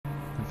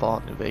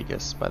Vault, New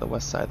Vegas. By the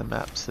west side of the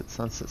map sits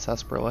Sunset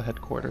Sarsaparilla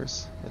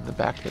headquarters. In the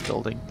back of the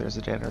building, there's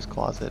a janitor's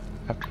closet.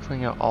 After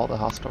clearing out all the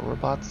hostile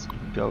robots, you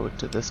can go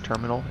to this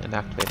terminal and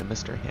activate a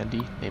Mr.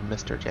 Handy named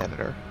Mr.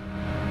 Janitor.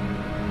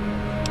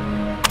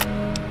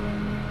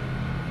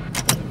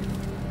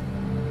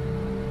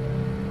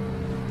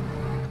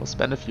 He'll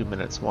spend a few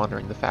minutes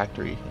wandering the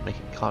factory and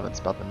making comments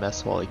about the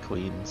mess while he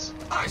cleans.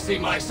 I see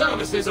my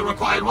services are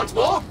required once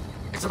more.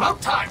 It's about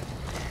time.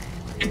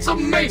 It's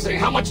amazing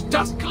how much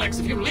dust collects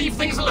if you leave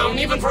things alone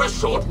even for a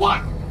short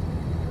while.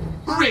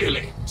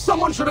 Really,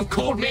 someone should have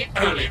called me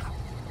earlier.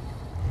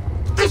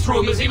 This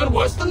room is even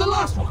worse than the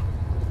last one.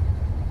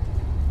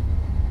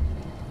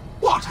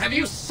 What have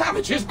you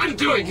savages been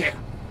doing here?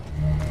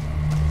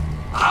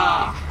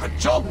 Ah, a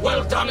job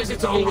well done is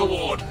its own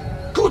reward.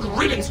 Good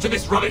riddance to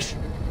this rubbish.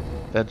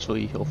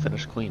 Eventually, he'll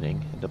finish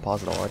cleaning and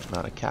deposit a large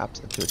amount of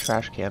caps into a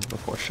trash can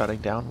before shutting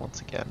down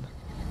once again.